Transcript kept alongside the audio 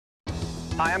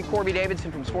Hi, I'm Corby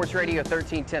Davidson from Sports Radio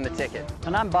 1310 The Ticket.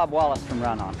 And I'm Bob Wallace from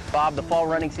Run On. Bob, the fall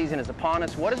running season is upon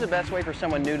us. What is the best way for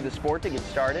someone new to the sport to get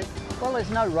started? Well, there's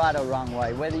no right or wrong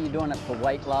way, whether you're doing it for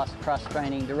weight loss, cross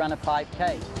training, to run a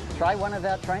 5K. Try one of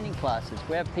our training classes.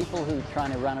 We have people who are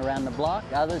trying to run around the block,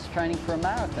 others training for a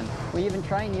marathon. We even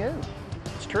train you.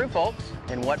 It's true, folks.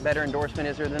 And what better endorsement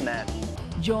is there than that?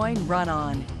 Join Run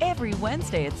On every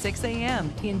Wednesday at 6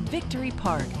 a.m. in Victory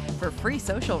Park for free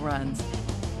social runs.